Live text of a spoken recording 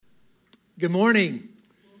Good morning.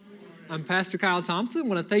 I'm Pastor Kyle Thompson. I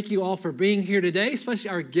want to thank you all for being here today, especially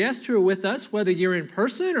our guests who are with us, whether you're in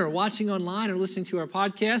person or watching online or listening to our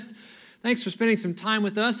podcast. Thanks for spending some time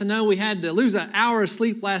with us. I know we had to lose an hour of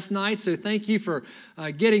sleep last night, so thank you for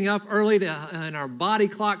getting up early in our body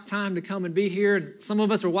clock time to come and be here. And some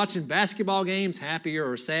of us are watching basketball games, happier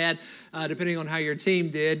or sad, depending on how your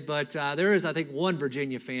team did. But there is, I think, one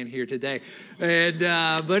Virginia fan here today. And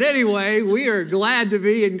but anyway, we are glad to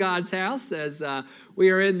be in God's house as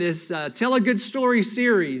we are in this Tell a Good Story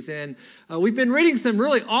series. And we've been reading some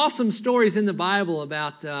really awesome stories in the Bible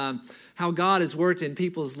about how God has worked in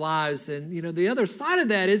people's lives. And, you know, the other side of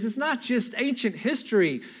that is it's not just ancient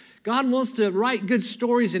history. God wants to write good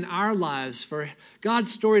stories in our lives for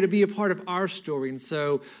God's story to be a part of our story. And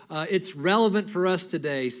so it's relevant for us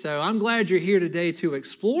today. So I'm glad you're here today to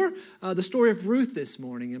explore the story of Ruth this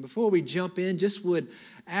morning. And before we jump in, just would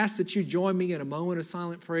ask that you join me in a moment of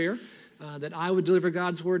silent prayer, that I would deliver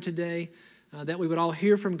God's word today, that we would all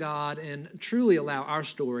hear from God and truly allow our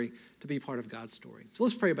story to be part of God's story. So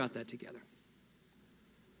let's pray about that together.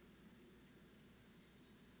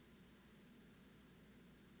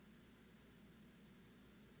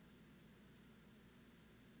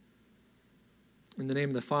 In the name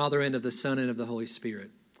of the Father, and of the Son, and of the Holy Spirit.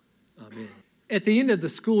 Amen. At the end of the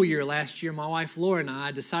school year last year, my wife Laura and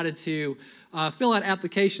I decided to fill out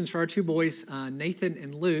applications for our two boys, Nathan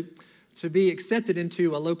and Luke, to be accepted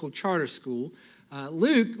into a local charter school.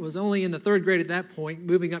 Luke was only in the third grade at that point,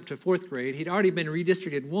 moving up to fourth grade. He'd already been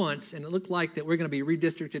redistricted once, and it looked like that we're going to be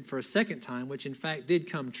redistricted for a second time, which in fact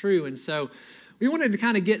did come true. And so we wanted to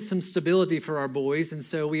kind of get some stability for our boys, and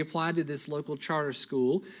so we applied to this local charter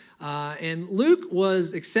school. And Luke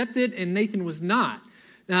was accepted, and Nathan was not.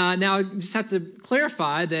 Now, I just have to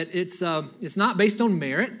clarify that it's not based on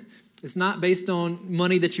merit. It's not based on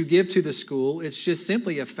money that you give to the school. It's just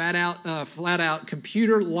simply a flat out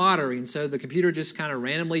computer lottery. And so the computer just kind of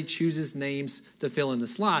randomly chooses names to fill in the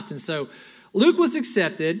slots. And so Luke was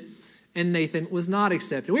accepted and Nathan was not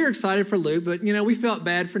accepted. We were excited for Luke, but, you know, we felt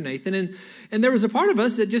bad for Nathan. And there was a part of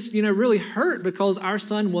us that just, you know, really hurt because our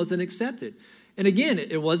son wasn't accepted. And again,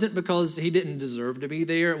 it wasn't because he didn't deserve to be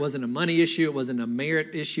there. It wasn't a money issue. It wasn't a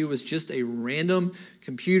merit issue. It was just a random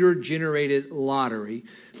computer-generated lottery.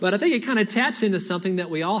 But I think it kind of taps into something that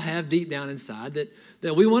we all have deep down inside,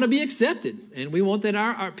 that we want to be accepted. And we want that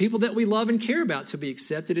our people that we love and care about to be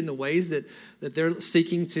accepted in the ways that they're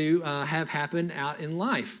seeking to have happen out in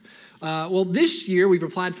life. Well, this year, we've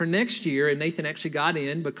applied for next year, and Nathan actually got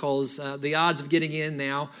in because the odds of getting in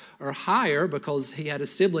now are higher because he had a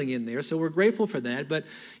sibling in there, so we're grateful for that. But,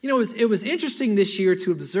 you know, it was interesting this year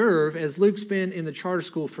to observe, as Luke's been in the charter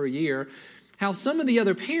school for a year, how some of the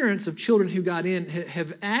other parents of children who got in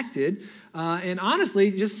have acted, and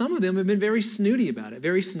honestly, just some of them have been very snooty about it,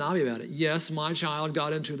 very snobby about it. Yes, my child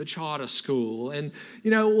got into the charter school, and, you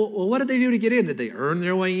know, well, what did they do to get in? Did they earn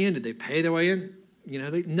their way in? Did they pay their way in? You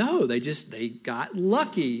know, they got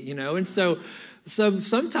lucky, you know. And so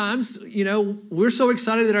sometimes, you know, we're so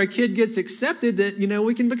excited that our kid gets accepted that, you know,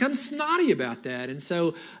 we can become snotty about that. And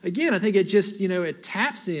so, again, I think it just, you know, it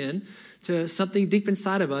taps in to something deep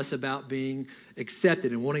inside of us about being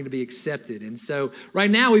accepted and wanting to be accepted. And so right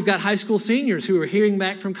now we've got high school seniors who are hearing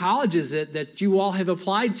back from colleges that you all have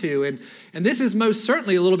applied to. And this is most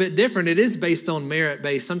certainly a little bit different. It is based on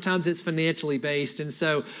merit-based. Sometimes it's financially based. And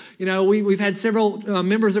so, you know, we've had several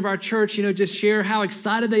members of our church, you know, just share how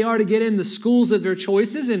excited they are to get in the schools of their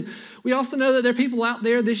choices. And we also know that there are people out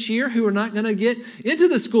there this year who are not going to get into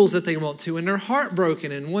the schools that they want to, and they're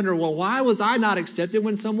heartbroken and wonder, well, why was I not accepted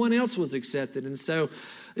when someone else was accepted? And so,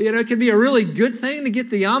 you know, it can be a really good thing to get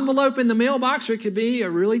the envelope in the mailbox, or it could be a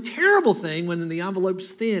really terrible thing when the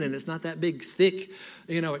envelope's thin and it's not that big, thick,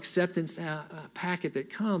 you know, acceptance packet that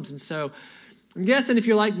comes. And so I'm guessing if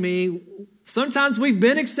you're like me, sometimes we've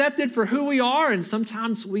been accepted for who we are, and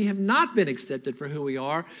sometimes we have not been accepted for who we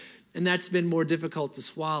are. And that's been more difficult to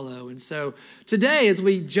swallow. And so today, as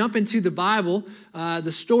we jump into the Bible,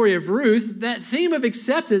 the story of Ruth, that theme of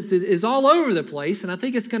acceptance is all over the place. And I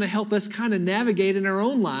think it's going to help us kind of navigate in our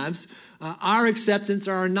own lives our acceptance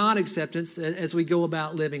or our non-acceptance as we go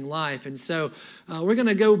about living life. And so we're going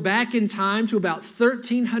to go back in time to about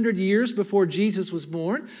 1,300 years before Jesus was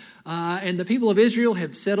born. And the people of Israel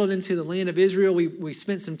have settled into the land of Israel. We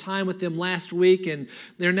spent some time with them last week, and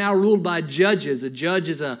they're now ruled by judges. A judge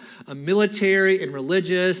is a military and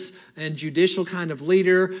religious and judicial kind of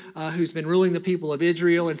leader who's been ruling the people of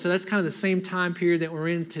Israel. And so that's kind of the same time period that we're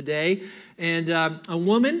in today. And a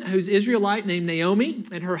woman who's Israelite named Naomi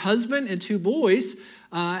and her husband and two boys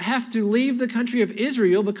have to leave the country of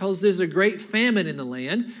Israel because there's a great famine in the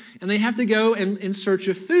land. and they have to go in search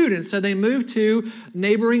of food. And so they move to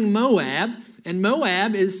neighboring Moab. And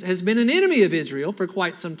Moab has been an enemy of Israel for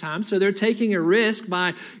quite some time, so they're taking a risk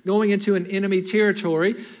by going into an enemy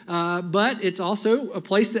territory, but it's also a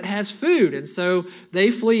place that has food. And so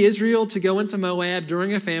they flee Israel to go into Moab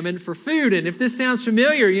during a famine for food. And if this sounds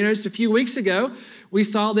familiar, just a few weeks ago, we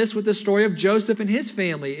saw this with the story of Joseph and his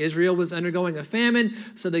family. Israel was undergoing a famine,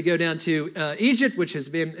 so they go down to Egypt, which has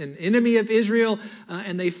been an enemy of Israel,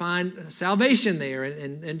 and they find salvation there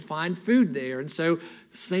and find food there. And so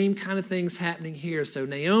same kind of things happening here. So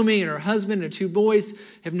Naomi and her husband and her two boys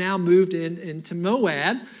have now moved into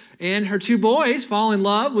Moab, and her two boys fall in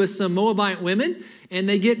love with some Moabite women, and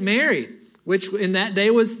they get married, which in that day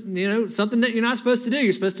was, something that you're not supposed to do.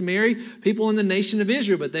 You're supposed to marry people in the nation of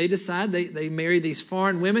Israel, but they decide they marry these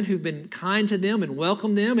foreign women who've been kind to them and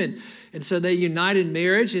welcomed them, and so they unite in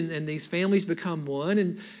marriage, and these families become one,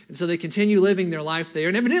 and so they continue living their life there.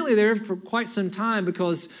 And evidently they're for quite some time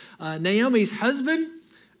because Naomi's husband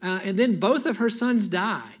and then both of her sons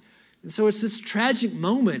die. And so it's this tragic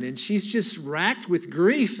moment, and she's just racked with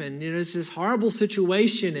grief, and it's this horrible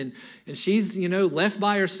situation, and she's left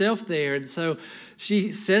by herself there. And so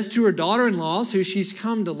she says to her daughter-in-laws, who she's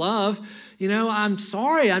come to love, I'm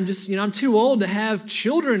sorry, I'm just I'm too old to have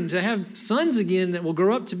children, to have sons again that will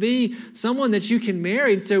grow up to be someone that you can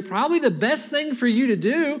marry. And so probably the best thing for you to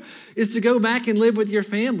do is to go back and live with your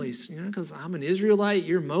families, because I'm an Israelite,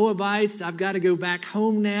 you're Moabites, I've got to go back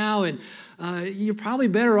home now, and you're probably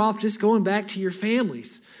better off just going back to your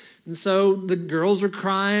families. And so the girls are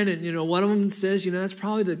crying, and one of them says, that's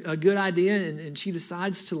probably a good idea, and she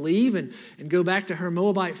decides to leave and go back to her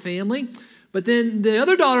Moabite family. But then the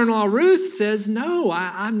other daughter-in-law, Ruth, says, no,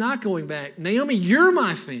 I'm not going back. Naomi, you're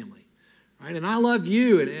my family, right? And I love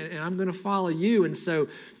you, and I'm going to follow you. And so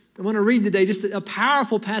I want to read today just a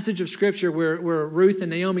powerful passage of Scripture where Ruth and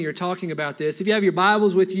Naomi are talking about this. If you have your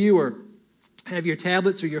Bibles with you or have your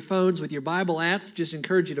tablets or your phones with your Bible apps, just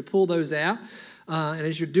encourage you to pull those out. And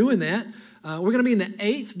as you're doing that, we're going to be in the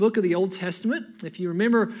 8th book of the Old Testament. If you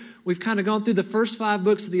remember, we've kind of gone through the first 5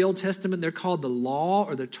 books of the Old Testament. They're called the Law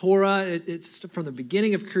or the Torah. It's from the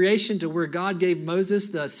beginning of creation to where God gave Moses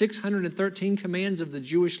the 613 commands of the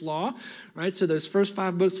Jewish law. Right? So those first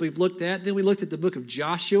 5 books we've looked at. Then we looked at the book of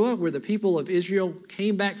Joshua, where the people of Israel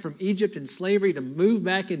came back from Egypt in slavery to move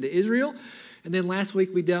back into Israel. And then last week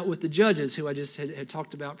we dealt with the Judges, who I just had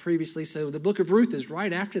talked about previously. So the book of Ruth is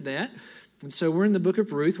right after that. And so we're in the book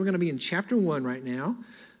of Ruth. We're going to be in chapter 1 right now,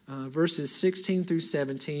 verses 16 through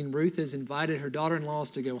 17. Ruth has invited her daughter-in-laws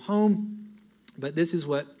to go home, but this is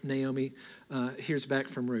what Naomi hears back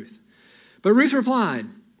from Ruth. But Ruth replied,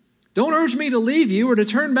 "Don't urge me to leave you or to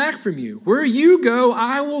turn back from you. Where you go,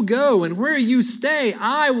 I will go, and where you stay,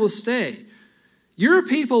 I will stay. Your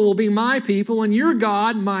people will be my people, and your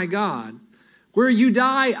God, my God. Where you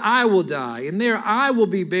die, I will die, and there I will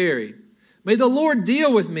be buried. May the Lord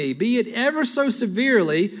deal with me, be it ever so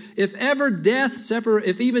severely, if even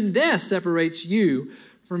death separates you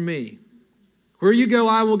from me. Where you go,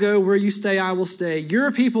 I will go. Where you stay, I will stay.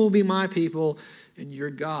 Your people will be my people, and your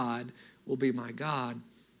God will be my God."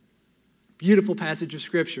 Beautiful passage of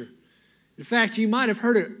Scripture. In fact, you might have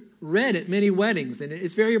heard it read at many weddings, and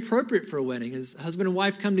it's very appropriate for a wedding. As husband and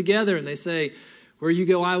wife come together and they say, "Where you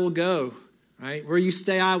go, I will go." Right? Where you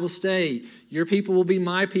stay, I will stay. Your people will be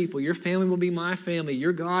my people. Your family will be my family.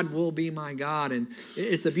 Your God will be my God. And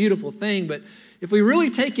it's a beautiful thing. But if we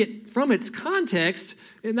really take it from its context,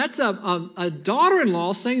 and that's a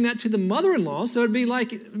daughter-in-law saying that to the mother-in-law. So it'd be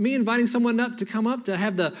like me inviting someone up to come up to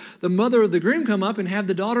have the mother of the groom come up and have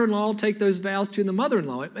the daughter-in-law take those vows to the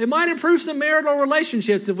mother-in-law. It might improve some marital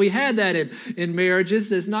relationships if we had that in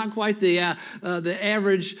marriages. It's not quite the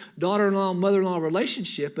average daughter-in-law, mother-in-law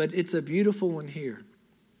relationship, but it's a beautiful one here.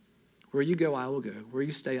 Where you go, I will go. Where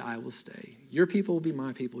you stay, I will stay. Your people will be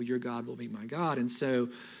my people. Your God will be my God. And so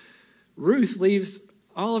Ruth leaves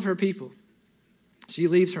all of her people. She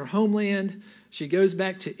leaves her homeland. She goes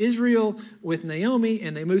back to Israel with Naomi,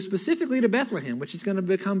 and they move specifically to Bethlehem, which is going to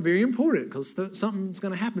become very important because something's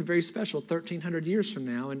going to happen very special 1,300 years from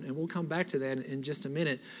now, and we'll come back to that in just a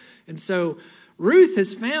minute. And so Ruth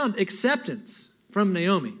has found acceptance from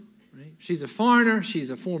Naomi. Right? She's a foreigner. She's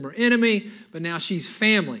a former enemy, but now she's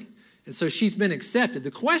family. And so she's been accepted. The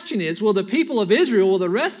question is, will the people of Israel, will the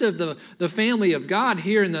rest of the family of God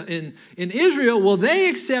here in Israel, will they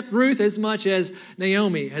accept Ruth as much as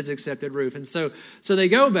Naomi has accepted Ruth? And so they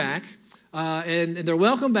go back, and they're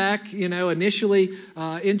welcomed back, initially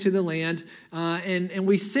into the land. And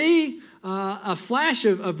we see a flash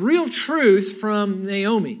of real truth from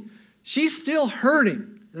Naomi. She's still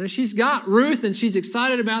hurting. And she's got Ruth, and she's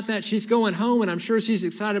excited about that. She's going home, and I'm sure she's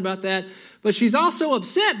excited about that. But she's also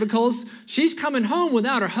upset because she's coming home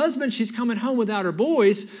without her husband. She's coming home without her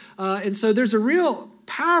boys. And so there's a real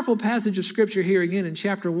powerful passage of Scripture here again in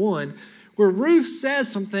chapter 1 where Ruth says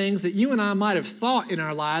some things that you and I might have thought in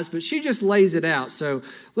our lives, but she just lays it out. So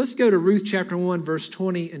let's go to Ruth chapter 1, verse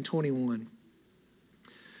 20 and 21.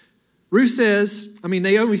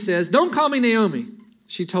 Naomi says, "Don't call me Naomi,"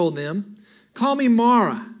 she told them. "Call me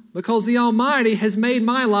Mara, because the Almighty has made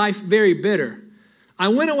my life very bitter. I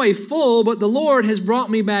went away full, but the Lord has brought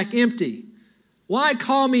me back empty. Why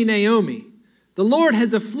call me Naomi? The Lord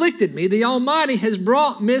has afflicted me. The Almighty has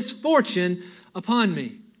brought misfortune upon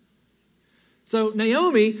me." So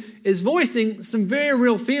Naomi is voicing some very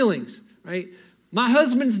real feelings, right? My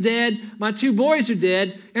husband's dead, my 2 boys are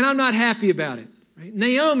dead, and I'm not happy about it. Right?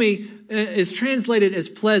 Naomi is translated as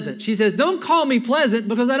pleasant. She says, "Don't call me pleasant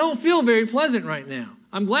because I don't feel very pleasant right now.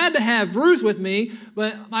 I'm glad to have Ruth with me,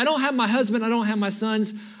 but I don't have my husband, I don't have my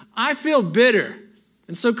sons. I feel bitter.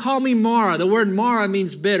 And so call me Mara." The word Mara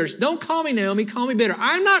means bitter. So don't call me Naomi, call me bitter.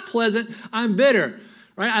 I'm not pleasant, I'm bitter.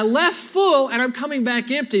 Right? I left full and I'm coming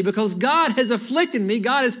back empty because God has afflicted me.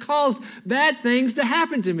 God has caused bad things to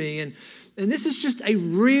happen to me. And this is just a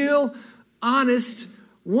real, honest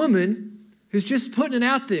woman who's just putting it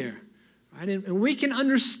out there. Right? And we can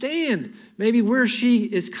understand maybe where she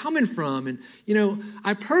is coming from. And,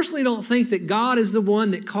 I personally don't think that God is the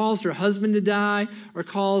one that caused her husband to die or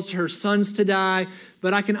caused her sons to die,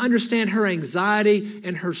 but I can understand her anxiety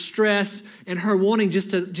and her stress and her wanting just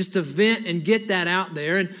to vent and get that out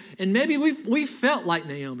there. And maybe we've felt like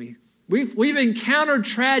Naomi. We've encountered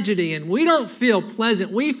tragedy and we don't feel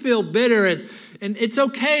pleasant. We feel bitter, and it's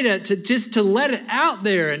okay to let it out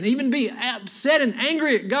there and even be upset and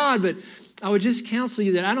angry at God, but I would just counsel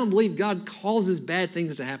you that I don't believe God causes bad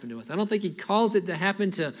things to happen to us. I don't think he caused it to happen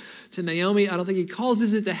to Naomi. I don't think he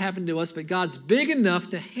causes it to happen to us, but God's big enough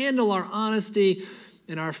to handle our honesty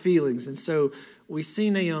and our feelings. And so we see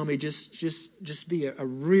Naomi just be a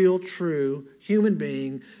real, true human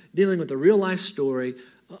being dealing with a real life story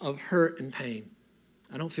of hurt and pain.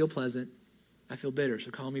 I don't feel pleasant. I feel bitter, so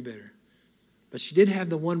call me bitter. But she did have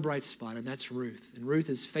the one bright spot, and that's Ruth. And Ruth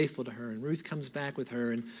is faithful to her, and Ruth comes back with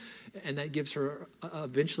her, and that gives her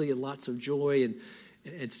eventually lots of joy, and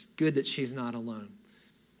it's good that she's not alone.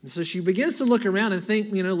 And so she begins to look around and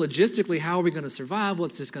think, logistically, how are we going to survive?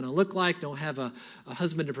 What's this going to look like? Don't have a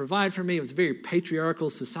husband to provide for me. It was a very patriarchal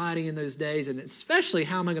society in those days, and especially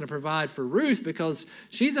how am I going to provide for Ruth because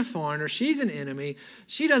she's a foreigner, she's an enemy,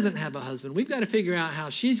 she doesn't have a husband. We've got to figure out how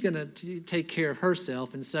she's going to take care of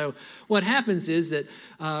herself. And so what happens is that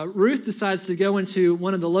Ruth decides to go into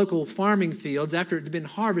one of the local farming fields after it had been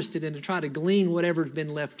harvested and to try to glean whatever's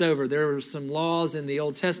been left over. There were some laws in the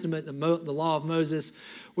Old Testament, the law of Moses,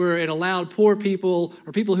 where it allowed poor people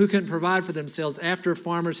or people who couldn't provide for themselves after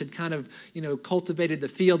farmers had kind of, cultivated the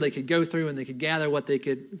field, they could go through and they could gather what they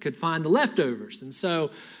could find, the leftovers. And so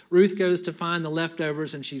Ruth goes to find the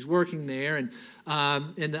leftovers and she's working there. And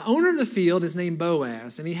the owner of the field is named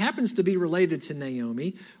Boaz, and he happens to be related to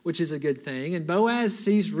Naomi, which is a good thing. And Boaz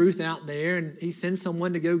sees Ruth out there, and he sends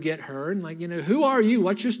someone to go get her. And who are you?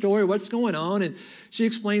 What's your story? What's going on? And she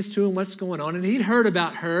explains to him what's going on. And he'd heard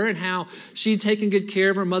about her and how she'd taken good care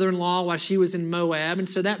of her mother-in-law while she was in Moab. And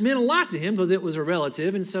so that meant a lot to him because it was a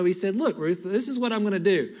relative. And so he said, "Look, Ruth, this is what I'm going to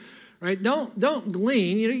do. Right? Don't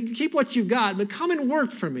glean. You can keep what you've got, but come and work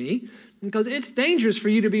for me because it's dangerous for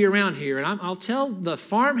you to be around here. And I'll tell the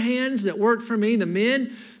farm hands that work for me, the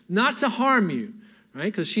men, not to harm you." Right?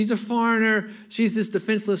 Because she's a foreigner. She's this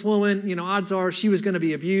defenseless woman. Odds are she was going to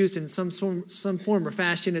be abused in some form or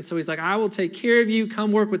fashion. And so he's like, "I will take care of you.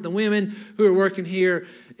 Come work with the women who are working here,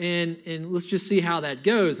 and let's just see how that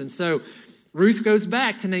goes." And so Ruth goes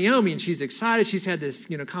back to Naomi, and she's excited. She's had this,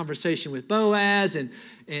 conversation with Boaz, and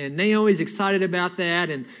Naomi's excited about that.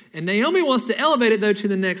 And Naomi wants to elevate it, though, to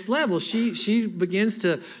the next level. She begins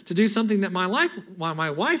to do something that my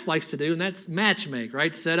wife likes to do, and that's matchmake,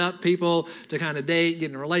 right? Set up people to kind of date, get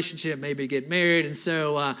in a relationship, maybe get married. And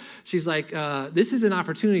so she's like, this is an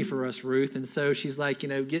opportunity for us, Ruth. And so she's like,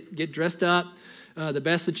 get dressed up the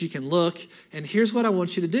best that you can look, and here's what I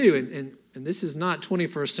want you to do. And this is not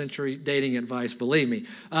 21st century dating advice, believe me.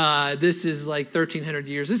 This is like 1,300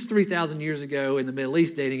 years. This is 3,000 years ago in the Middle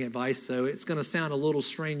East dating advice, so it's going to sound a little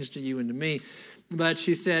strange to you and to me. But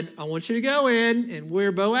she said, "I want you to go in, and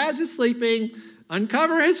where Boaz is sleeping,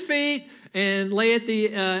 uncover his feet, and lay at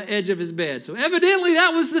the edge of his bed. So evidently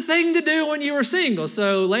that was the thing to do when you were single.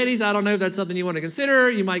 So ladies, I don't know if that's something you want to consider.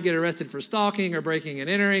 You might get arrested for stalking or breaking and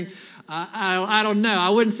entering. I don't know. I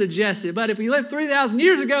wouldn't suggest it. But if you lived 3,000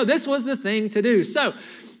 years ago, this was the thing to do. So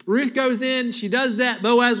Ruth goes in. She does that.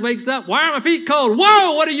 Boaz wakes up. Why are my feet cold?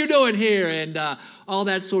 Whoa, what are you doing here? And all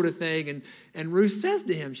that sort of thing. And Ruth says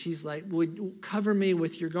to him, she's like, cover me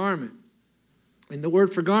with your garment. And the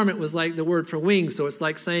word for garment was like the word for wings. So it's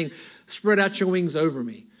like saying, spread out your wings over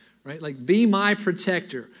me, right? Like, be my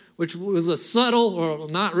protector, which was a subtle, or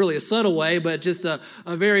not really a subtle way, but just a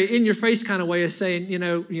very in-your-face kind of way of saying,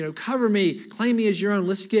 cover me, claim me as your own.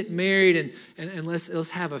 Let's get married and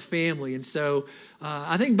let's have a family. And so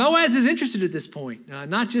I think Boaz is interested at this point,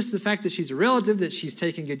 not just the fact that she's a relative, that she's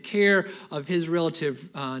taking good care of his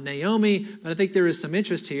relative Naomi, but I think there is some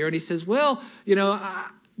interest here. And he says, well,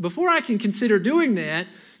 before I can consider doing that,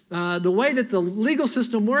 the way that the legal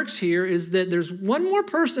system works here is that there's one more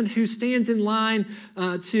person who stands in line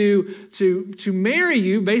to marry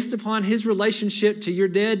you based upon his relationship to your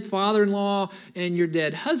dead father-in-law and your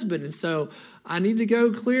dead husband. And so I need to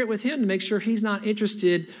go clear it with him to make sure he's not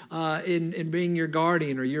interested in being your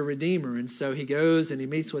guardian or your redeemer. And so he goes and he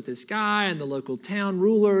meets with this guy and the local town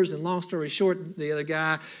rulers. And long story short, the other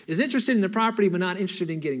guy is interested in the property but not interested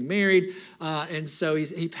in getting married. And so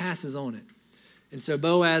he passes on it. And so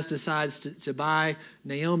Boaz decides to buy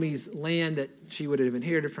Naomi's land that she would have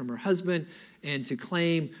inherited from her husband and to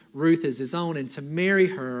claim Ruth as his own and to marry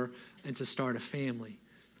her and to start a family.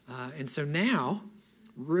 And so now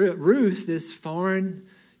Ruth, this foreign,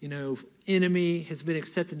 enemy, has been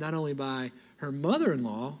accepted not only by her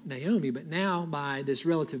mother-in-law, Naomi, but now by this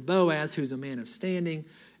relative Boaz, who's a man of standing,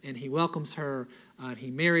 and he welcomes her.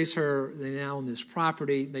 He marries her. They now own this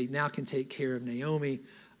property. They now can take care of Naomi.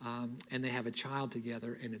 And they have a child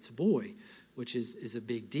together, and it's a boy, which is a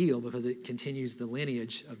big deal because it continues the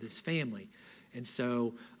lineage of this family. And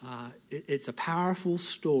so it's a powerful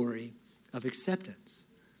story of acceptance,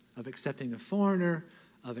 of accepting a foreigner,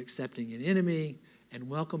 of accepting an enemy, and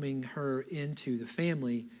welcoming her into the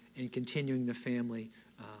family and continuing the family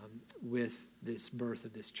with this birth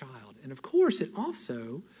of this child. And of course, it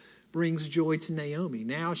also brings joy to Naomi.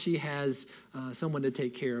 Now she has someone to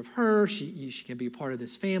take care of her. She can be a part of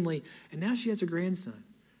this family. And now she has a grandson.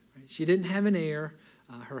 Right? She didn't have an heir.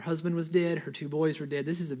 Her husband was dead. Her two boys were dead.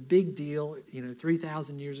 This is a big deal,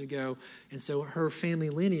 3,000 years ago. And so her family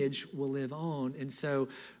lineage will live on. And so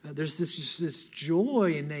there's this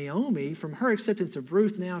joy in Naomi from her acceptance of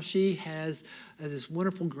Ruth. Now she has this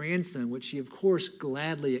wonderful grandson, which she, of course,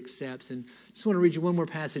 gladly accepts. And I just want to read you one more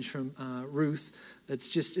passage from Ruth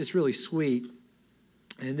it's really sweet.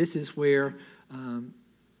 And this is where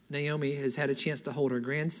Naomi has had a chance to hold her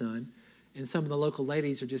grandson. And some of the local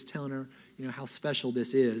ladies are just telling her, how special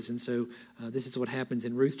this is. And so this is what happens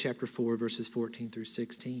in Ruth chapter 4, verses 14 through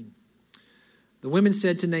 16. The women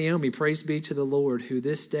said to Naomi, "Praise be to the Lord, who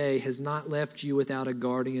this day has not left you without a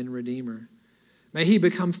guardian redeemer. May he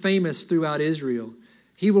become famous throughout Israel.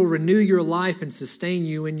 He will renew your life and sustain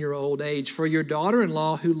you in your old age. For your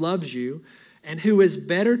daughter-in-law who loves you and who is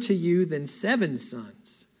better to you than 7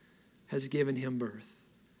 sons has given him birth.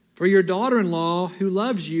 For your daughter-in-law who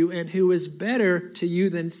loves you and who is better to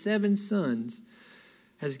you than 7 sons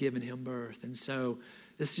has given him birth." And so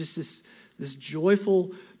it's just this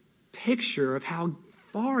joyful picture of how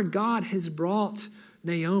far God has brought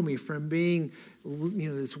Naomi from being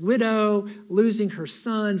this widow, losing her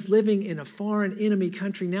sons, living in a foreign enemy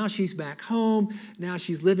country. Now she's back home. Now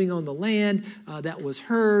she's living on the land that was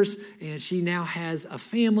hers, and she now has a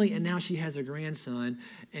family, and now she has a grandson.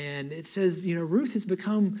 And it says, Ruth has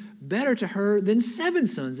become better to her than 7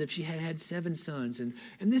 sons if she had 7 sons. And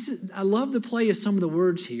I love the play of some of the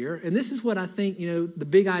words here. And this is what I think, the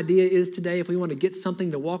big idea is today. If we want to get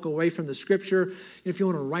something to walk away from the scripture, if you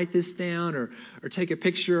want to write this down or take a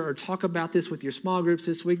picture or talk about this with your small groups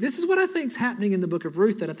this week, this is what I think is happening in the book of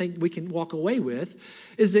Ruth that I think we can walk away with,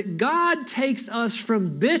 is that God takes us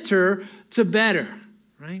from bitter to better,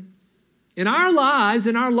 right? In our lives,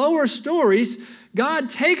 in our lower stories, God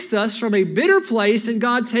takes us from a bitter place and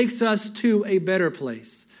God takes us to a better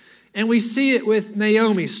place. And we see it with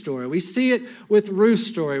Naomi's story. We see it with Ruth's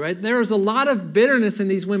story, right? There is a lot of bitterness in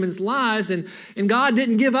these women's lives, and God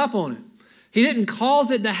didn't give up on it. He didn't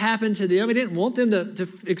cause it to happen to them. He didn't want them to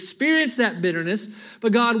experience that bitterness.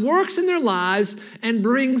 But God works in their lives and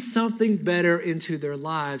brings something better into their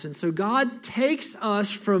lives. And so God takes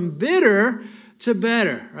us from bitter to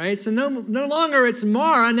better, right? So no longer it's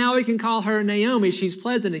Mara. Now we can call her Naomi. She's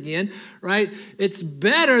pleasant again, right? It's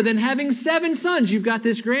better than having 7 sons. You've got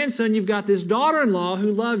this grandson. You've got this daughter-in-law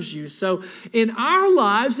who loves you. So in our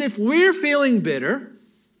lives, if we're feeling bitter,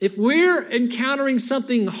 if we're encountering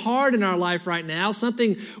something hard in our life right now,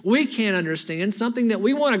 something we can't understand, something that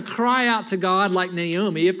we want to cry out to God like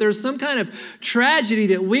Naomi, if there's some kind of tragedy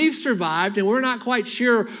that we've survived and we're not quite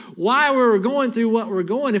sure why we're going through what we're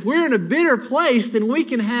going, if we're in a bitter place, then we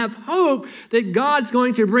can have hope that God's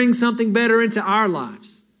going to bring something better into our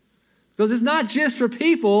lives. Because it's not just for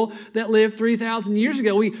people that lived 3,000 years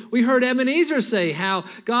ago. We heard Ebenezer say how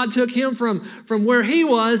God took him from where he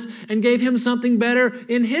was and gave him something better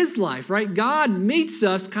in his life, right? God meets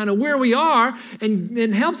us kind of where we are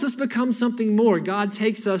and helps us become something more. God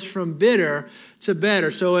takes us from bitter to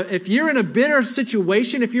better. So if you're in a bitter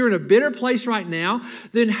situation, if you're in a bitter place right now,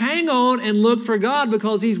 then hang on and look for God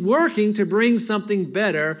because he's working to bring something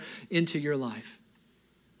better into your life.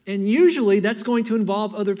 And usually that's going to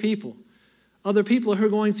involve other people. Other people who are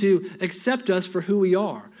going to accept us for who we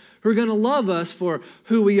are, who are going to love us for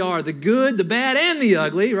who we are, the good, the bad, and the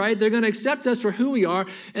ugly, right? They're going to accept us for who we are,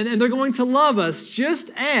 and they're going to love us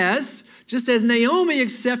just as Naomi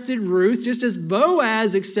accepted Ruth, just as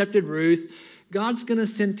Boaz accepted Ruth. God's going to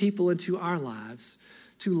send people into our lives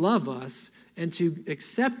to love us and to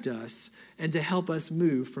accept us and to help us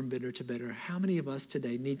move from bitter to better. How many of us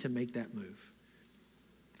today need to make that move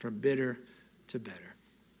from bitter to better?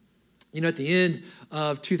 You know, at the end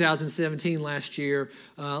of 2017 last year,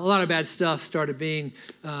 a lot of bad stuff started being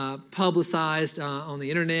publicized on the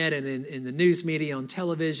internet and in the news media, on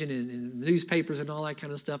television and in newspapers and all that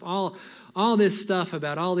kind of stuff. All this stuff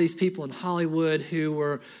about all these people in Hollywood who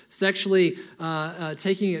were sexually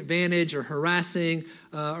taking advantage or harassing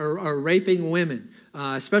or raping women,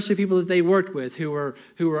 especially people that they worked with who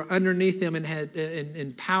were underneath them and had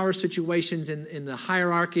in power situations in the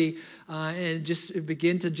hierarchy, and just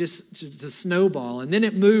began to snowball. And then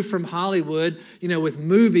it moved from Hollywood, you know, with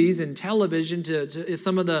movies and television to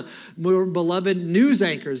some of the more beloved news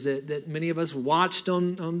anchors that many of us watched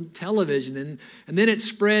on television. And then it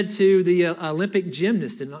spread to the Olympic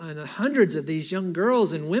gymnasts and hundreds of these young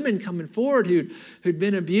girls and women coming forward who'd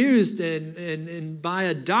been abused and by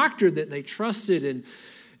a doctor that they trusted.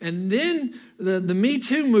 And then the Me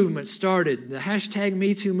Too movement started. The hashtag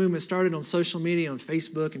Me Too movement started on social media, on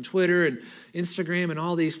Facebook and Twitter and Instagram and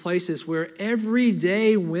all these places where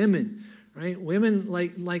everyday women, right? Women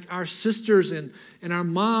like our sisters and our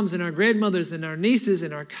moms and our grandmothers and our nieces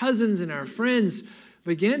and our cousins and our friends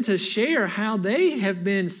began to share how they have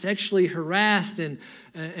been sexually harassed and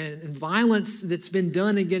violence that's been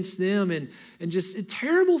done against them and just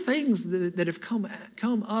terrible things that have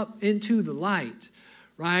come up into the light.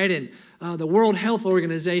 Right? And the World Health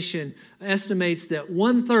Organization estimates that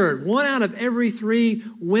 1/3, 1 out of every 3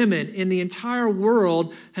 women in the entire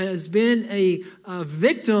world has been a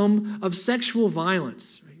victim of sexual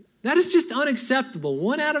violence. Right? That is just unacceptable.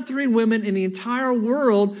 1 out of 3 women in the entire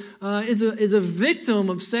world is a victim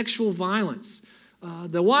of sexual violence.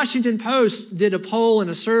 The Washington Post did a poll and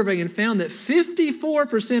a survey and found that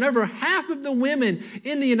 54%, over half of the women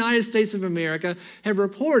in the United States of America, have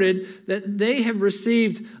reported that they have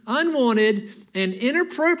received unwanted and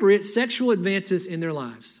inappropriate sexual advances in their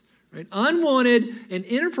lives. Right? Unwanted and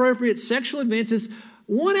inappropriate sexual advances,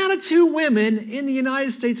 1 out of 2 women in the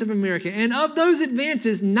United States of America. And of those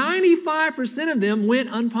advances, 95% of them went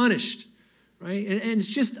unpunished. Right? And it's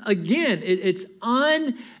just, again, it's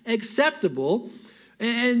unacceptable.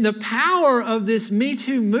 And the power of this Me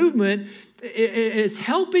Too movement is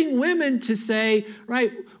helping women to say,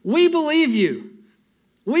 right, we believe you.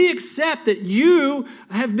 We accept that you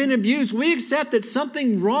have been abused. We accept that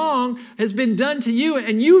something wrong has been done to you,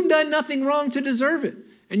 and you've done nothing wrong to deserve it.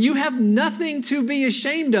 And you have nothing to be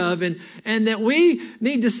ashamed of, and that we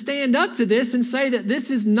need to stand up to this and say that this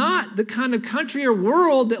is not the kind of country or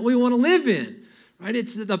world that we want to live in. Right?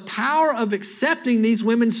 It's the power of accepting these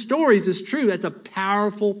women's stories is true. That's a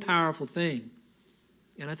powerful, powerful thing.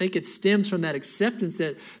 And I think it stems from that acceptance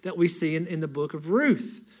that we see in the book of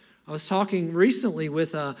Ruth. I was talking recently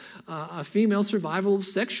with a female survivor of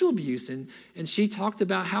sexual abuse, and she talked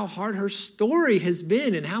about how hard her story has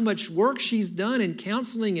been and how much work she's done in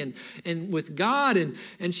counseling and with God.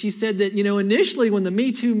 And she said that, you know, initially when the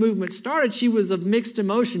Me Too movement started, she was of mixed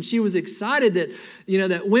emotion. She was excited that, you know,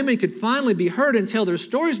 that women could finally be heard and tell their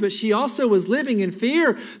stories, but she also was living in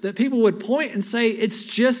fear that people would point and say, it's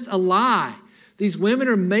just a lie. These women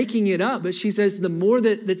are making it up, but she says the more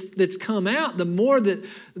that's come out, the more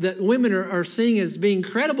that women are seeing as being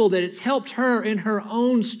credible, that it's helped her in her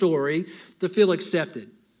own story to feel accepted.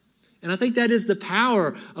 And I think that is the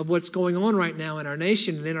power of what's going on right now in our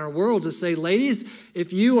nation and in our world, to say, ladies,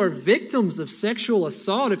 if you are victims of sexual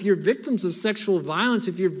assault, if you're victims of sexual violence,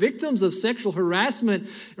 if you're victims of sexual harassment,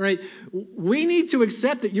 right, we need to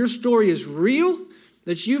accept that your story is real,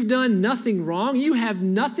 that you've done nothing wrong, you have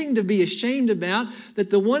nothing to be ashamed about, that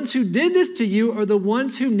the ones who did this to you are the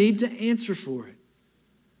ones who need to answer for it.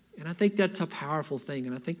 And I think that's a powerful thing,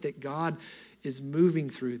 and I think that God is moving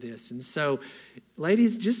through this. And so,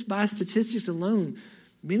 ladies, just by statistics alone,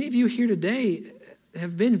 many of you here today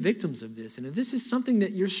have been victims of this. And if this is something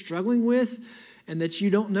that you're struggling with and that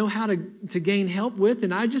you don't know how to gain help with,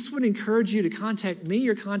 and I just would encourage you to contact me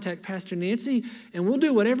or contact Pastor Nancy, and we'll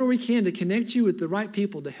do whatever we can to connect you with the right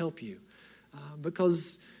people to help you.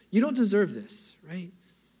 Because you don't deserve this, right?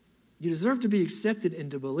 You deserve to be accepted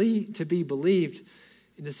and to be believed,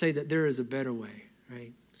 and to say that there is a better way,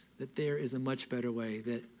 right? That there is a much better way,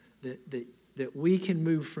 that we can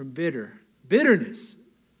move from bitterness,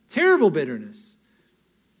 terrible bitterness,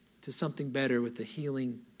 to something better with the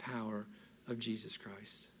healing power of Jesus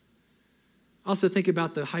Christ. Also think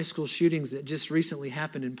about the high school shootings that just recently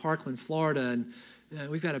happened in Parkland, Florida, and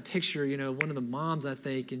we've got a picture, one of the moms, I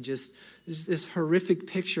think, and just this horrific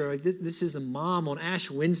picture. This is a mom on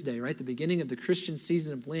Ash Wednesday, right? The beginning of the Christian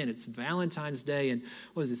season of Lent. It's Valentine's Day, and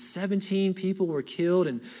 17 people were killed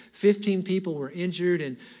and 15 people were injured,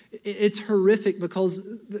 and it's horrific because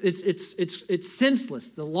it's senseless.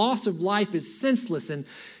 The loss of life is senseless, and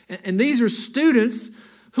these are students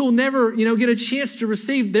who will never, get a chance to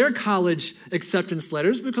receive their college acceptance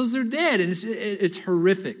letters because they're dead, and it's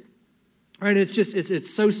horrific. Right, it's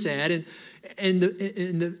so sad, and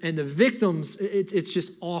the victims, it's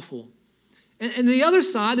just awful. And the other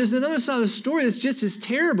side, there's another side of the story that's just as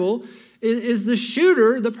terrible. Is the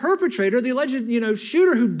shooter, the perpetrator, the alleged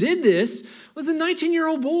shooter who did this was a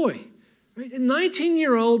 19-year-old boy, right? A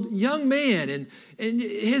 19-year-old young man, and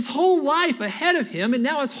his whole life ahead of him, and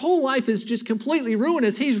now his whole life is just completely ruined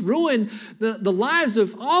as he's ruined the lives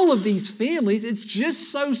of all of these families. It's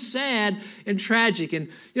just so sad and tragic. And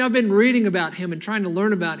I've been reading about him and trying to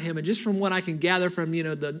learn about him, and just from what I can gather from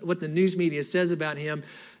what the news media says about him,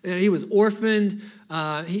 he was orphaned.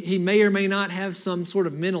 He may or may not have some sort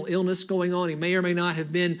of mental illness going on. He may or may not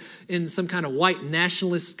have been in some kind of white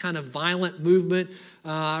nationalist kind of violent movement.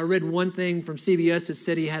 I read one thing from CBS that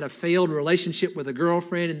said he had a failed relationship with a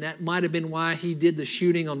girlfriend, and that might have been why he did the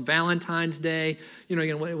shooting on Valentine's Day,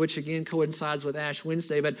 which again coincides with Ash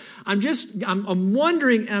Wednesday. But I'm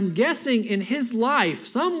wondering, and I'm guessing in his life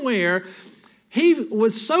somewhere, he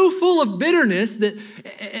was so full of bitterness that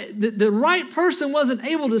the right person wasn't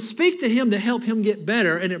able to speak to him to help him get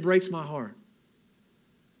better, and it breaks my heart.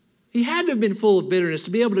 He had to have been full of bitterness to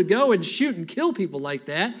be able to go and shoot and kill people like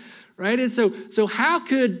that. Right? And so how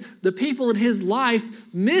could the people in his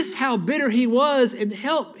life miss how bitter he was and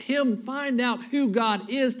help him find out who God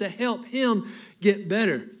is to help him get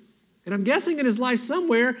better? And I'm guessing in his life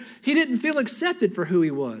somewhere, he didn't feel accepted for who he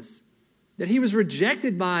was, that he was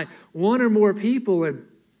rejected by one or more people.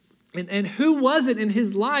 And who was it in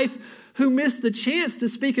his life who missed the chance to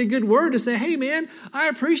speak a good word, to say, hey, man, I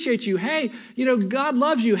appreciate you. Hey, God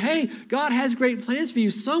loves you. Hey, God has great plans for you.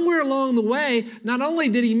 Somewhere along the way, not only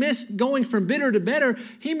did he miss going from bitter to better,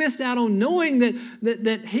 he missed out on knowing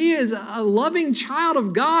that he is a loving child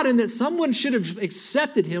of God and that someone should have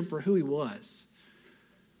accepted him for who he was.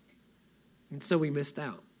 And so he missed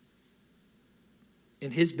out.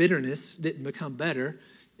 And his bitterness didn't become better,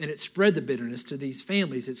 and it spread the bitterness to these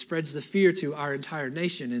families. It spreads the fear to our entire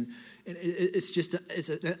nation, and it's just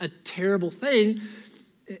a terrible thing,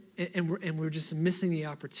 and we're just missing the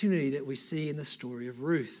opportunity that we see in the story of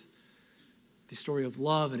Ruth, the story of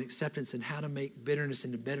love and acceptance and how to make bitterness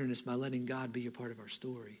into betterness by letting God be a part of our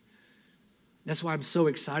story. That's why I'm so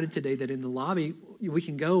excited today that in the lobby we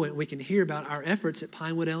can go and we can hear about our efforts at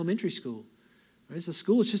Pinewood Elementary School. It's a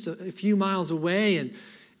school, it's just a few miles away,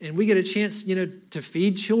 and we get a chance, to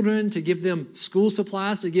feed children, to give them school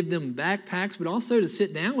supplies, to give them backpacks, but also to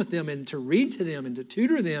sit down with them and to read to them and to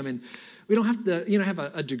tutor them. And we don't have to, have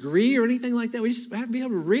a degree or anything like that. We just have to be able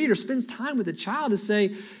to read or spend time with a child to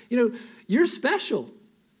say, you're special,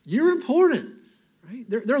 you're important, right?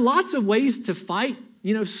 There are lots of ways to fight,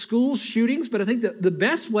 school shootings, but I think that the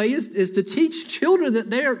best way is to teach children that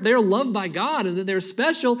they're loved by God and that they're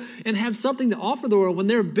special and have something to offer the world. When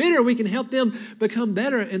they're bitter, we can help them become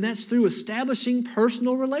better, and that's through establishing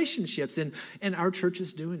personal relationships, and our church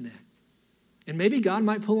is doing that. And maybe God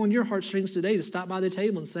might pull on your heartstrings today to stop by the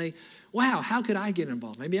table and say, wow, how could I get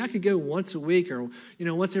involved? Maybe I could go once a week or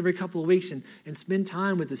once every couple of weeks and spend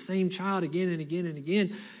time with the same child again and again and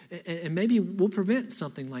again, and maybe we'll prevent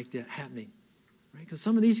something like that happening. Because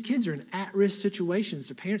some of these kids are in at-risk situations.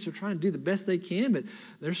 Their parents are trying to do the best they can, but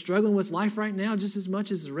they're struggling with life right now just as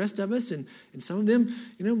much as the rest of us. And some of them,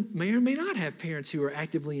 may or may not have parents who are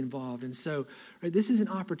actively involved. And so, this is an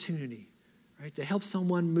opportunity, to help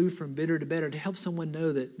someone move from bitter to better, to help someone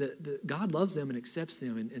know that God loves them and accepts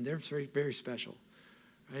them, and they're very, very special.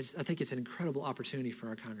 I think it's an incredible opportunity for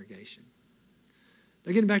our congregation.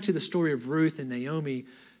 Now, getting back to the story of Ruth and Naomi,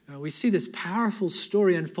 we see this powerful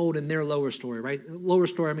story unfold in their lower story, right? Lower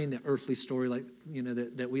story, I mean the earthly story, like,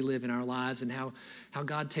 that we live in our lives, and how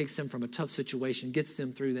God takes them from a tough situation, gets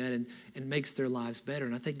them through that, and makes their lives better.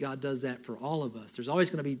 And I think God does that for all of us. There's always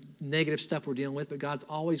going to be negative stuff we're dealing with, but God's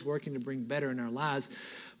always working to bring better in our lives.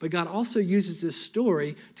 But God also uses this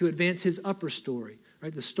story to advance his upper story,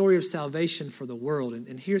 right? The story of salvation for the world.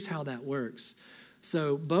 And here's how that works.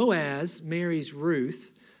 So Boaz marries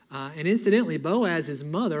Ruth. And incidentally, Boaz's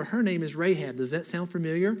mother, her name is Rahab. Does that sound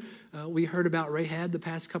familiar? We heard about Rahab the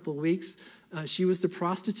past couple of weeks. She was the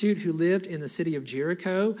prostitute who lived in the city of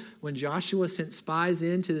Jericho when Joshua sent spies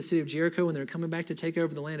into the city of Jericho when they were coming back to take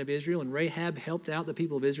over the land of Israel. And Rahab helped out the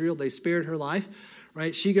people of Israel. They spared her life.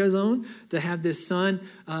 Right? She goes on to have this son,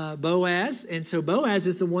 Boaz. And so Boaz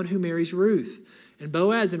is the one who marries Ruth. And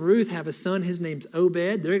Boaz and Ruth have a son. His name's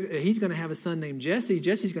Obed. He's going to have a son named Jesse.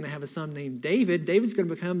 Jesse's going to have a son named David. David's going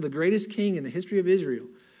to become the greatest king in the history of Israel.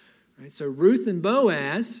 Right? So Ruth and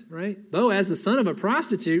Boaz, right? Boaz, the son of a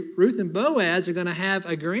prostitute, Ruth and Boaz are going to have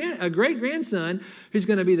a great-grandson who's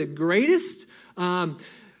going to be the greatest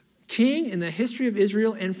king in the history of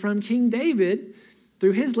Israel. And from King David,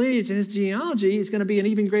 through his lineage and his genealogy, is going to be an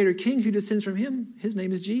even greater king who descends from him. His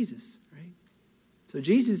name is Jesus. So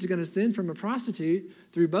Jesus is going to descend from a prostitute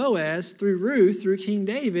through Boaz, through Ruth, through King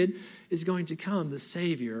David, is going to come the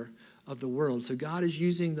Savior of the world. So God is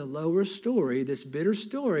using the lower story, this bitter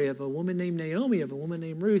story of a woman named Naomi, of a woman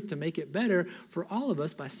named Ruth, to make it better for all of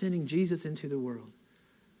us by sending Jesus into the world.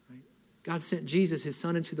 Right? God sent Jesus, his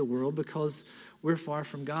son, into the world because we're far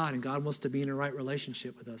from God and God wants to be in a right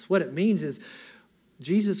relationship with us. What it means is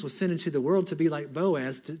Jesus was sent into the world to be like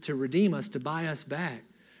Boaz, to redeem us, to buy us back.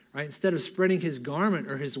 Right? Instead of spreading his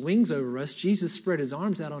garment or his wings over us, Jesus spread his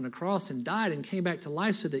arms out on a cross and died and came back to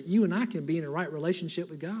life so that you and I can be in a right relationship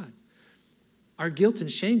with God. Our guilt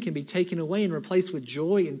and shame can be taken away and replaced with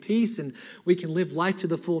joy and peace, and we can live life to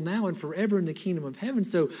the full now and forever in the kingdom of heaven.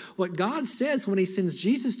 So what God says when he sends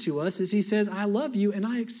Jesus to us is he says, I love you and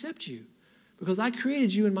I accept you because I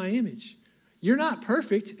created you in my image. You're not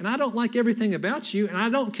perfect, and I don't like everything about you, and I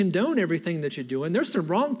don't condone everything that you're doing. There's some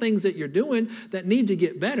wrong things that you're doing that need to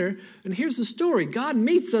get better. And here's the story. God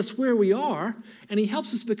meets us where we are, and he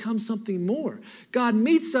helps us become something more. God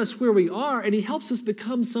meets us where we are, and he helps us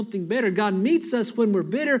become something better. God meets us when we're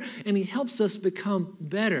bitter, and he helps us become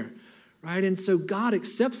better. Right? And so God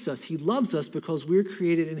accepts us. He loves us because we're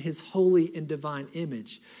created in his holy and divine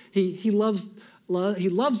image. He loves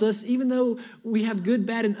us even though we have good,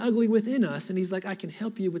 bad, and ugly within us. And he's like, I can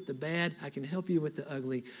help you with the bad. I can help you with the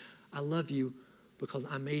ugly. I love you because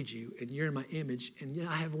I made you and you're in my image. And yeah,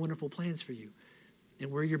 I have wonderful plans for you.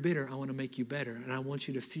 And where you're bitter, I want to make you better. And I want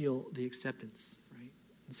you to feel the acceptance. Right?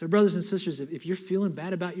 And so brothers and sisters, if you're feeling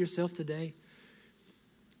bad about yourself today,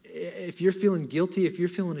 if you're feeling guilty, if you're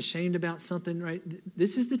feeling ashamed about something, right,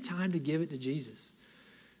 this is the time to give it to Jesus.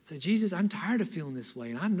 So Jesus, I'm tired of feeling this way,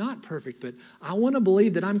 and I'm not perfect, but I want to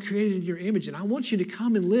believe that I'm created in your image, and I want you to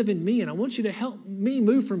come and live in me, and I want you to help me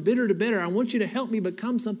move from bitter to better. I want you to help me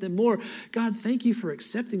become something more. God, thank you for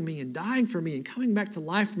accepting me and dying for me and coming back to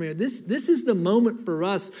life for me. This is the moment for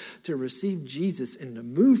us to receive Jesus and to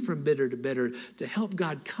move from bitter to better, to help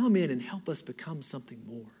God come in and help us become something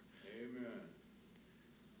more. Amen.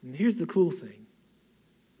 And here's the cool thing.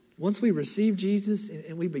 Once we receive Jesus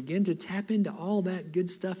and we begin to tap into all that good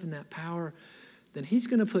stuff and that power, then he's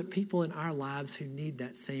going to put people in our lives who need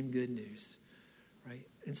that same good news, right?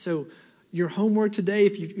 And so your homework today,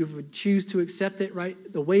 if you would choose to accept it, right,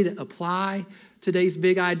 the way to apply today's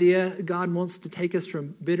big idea, God wants to take us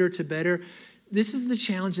from bitter to better. This is the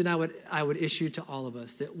challenge that I would issue to all of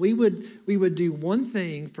us, that we would do one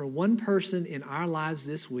thing for one person in our lives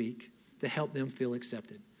this week to help them feel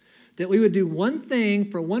accepted. That we would do one thing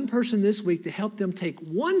for one person this week to help them take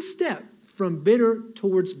one step from bitter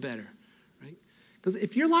towards better, right? Because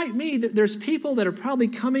if you're like me, there's people that are probably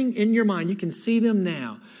coming in your mind. You can see them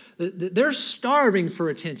now. They're starving for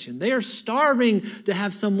attention. They are starving to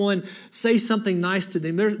have someone say something nice to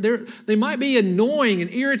them. They might be annoying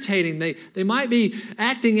and irritating. They might be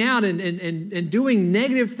acting out and doing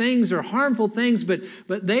negative things or harmful things, but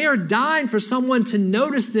they are dying for someone to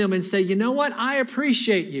notice them and say, you know what? I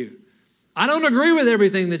appreciate you. I don't agree with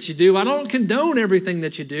everything that you do. I don't condone everything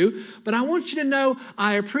that you do, but I want you to know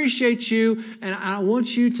I appreciate you, and I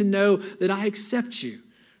want you to know that I accept you,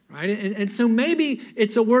 right? And so maybe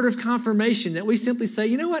it's a word of confirmation that we simply say,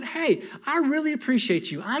 you know what? Hey, I really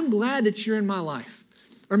appreciate you. I'm glad that you're in my life.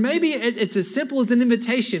 Or maybe it's as simple as an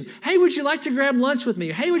invitation. Hey, would you like to grab lunch with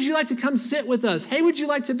me? Hey, would you like to come sit with us? Hey, would you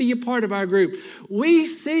like to be a part of our group? We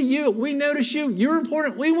see you. We notice you. You're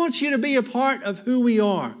important. We want you to be a part of who we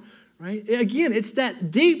are. Right? Again, it's that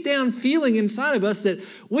deep down feeling inside of us that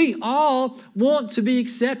we all want to be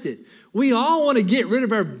accepted. We all want to get rid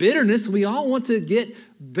of our bitterness. We all want to get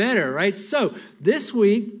better, right? So this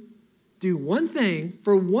week, do one thing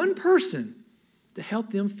for one person to help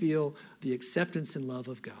them feel the acceptance and love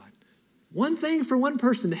of God. One thing for one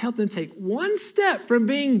person to help them take one step from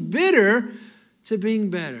being bitter to being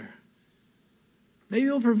better. Maybe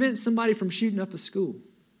it'll prevent somebody from shooting up a school.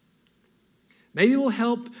 Maybe we'll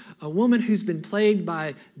help a woman who's been plagued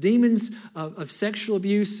by demons of sexual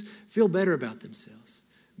abuse feel better about themselves.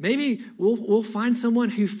 Maybe we'll find someone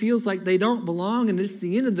who feels like they don't belong and it's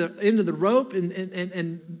the end of the rope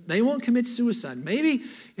and they won't commit suicide. Maybe,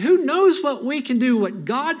 who knows what we can do, what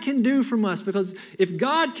God can do from us, because if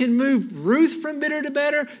God can move Ruth from bitter to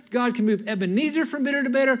better, if God can move Ebenezer from bitter to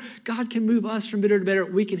better, God can move us from bitter to better,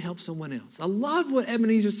 we can help someone else. I love what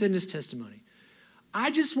Ebenezer said in his testimony. I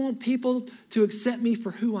just want people to accept me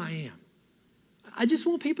for who I am. I just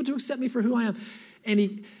want people to accept me for who I am. And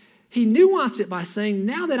he nuanced it by saying,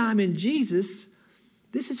 now that I'm in Jesus,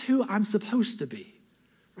 this is who I'm supposed to be,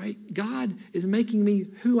 right? God is making me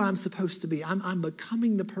who I'm supposed to be. I'm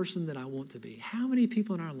becoming the person that I want to be. How many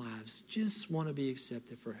people in our lives just want to be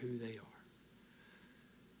accepted for who they are?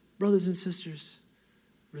 Brothers and sisters,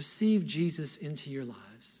 receive Jesus into your lives.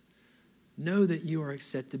 Know that you are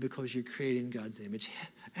accepted because you're created in God's image.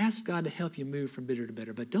 Ask God to help you move from bitter to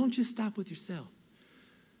better, but don't just stop with yourself.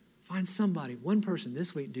 Find somebody, one person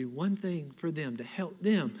this week, do one thing for them to help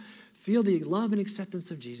them feel the love and acceptance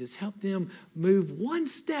of Jesus. Help them move one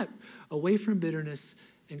step away from bitterness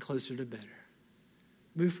and closer to better.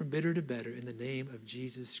 Move from bitter to better in the name of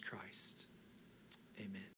Jesus Christ. Amen.